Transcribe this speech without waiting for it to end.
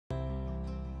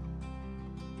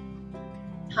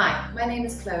Hi, my name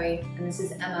is Chloe and this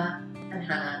is Emma and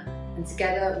Hannah, and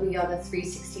together we are the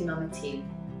 360 Mama team.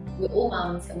 We're all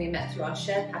mums and we met through our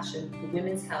shared passion for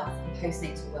women's health and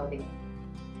postnatal wellbeing.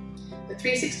 The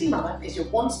 360 Mama is your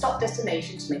one-stop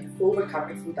destination to make a full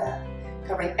recovery from birth,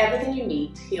 covering everything you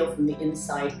need to heal from the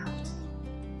inside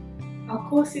out. Our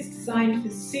course is designed for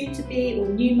soon-to-be or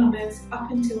new mamas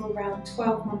up until around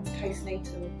 12 months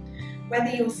postnatal.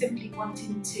 Whether you're simply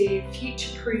wanting to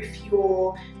future-proof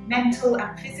your mental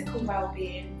and physical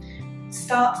well-being,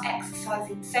 start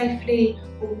exercising safely,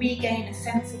 or regain a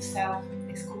sense of self,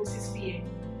 this course is for you.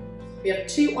 We have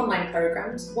 2 online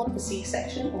programs, one for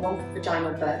C-section and one for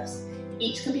vaginal births.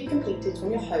 Each can be completed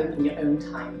from your home in your own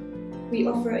time. We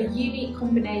offer a unique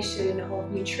combination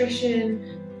of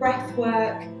nutrition,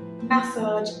 breathwork,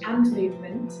 massage and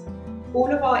movement. All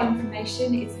of our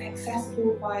information is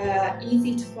accessible via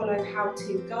easy to follow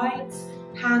how-to guides,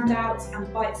 handouts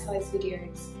and bite-sized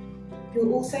videos.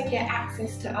 You'll also get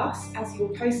access to us as your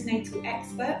postnatal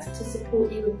experts to support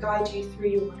you and guide you through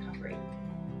your recovery.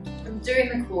 And during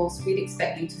the course, we'd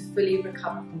expect you to fully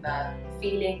recover from birth,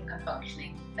 feeling and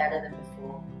functioning better than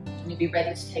before, and you'll be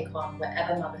ready to take on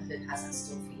whatever motherhood has in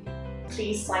store for you.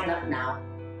 Please sign up now.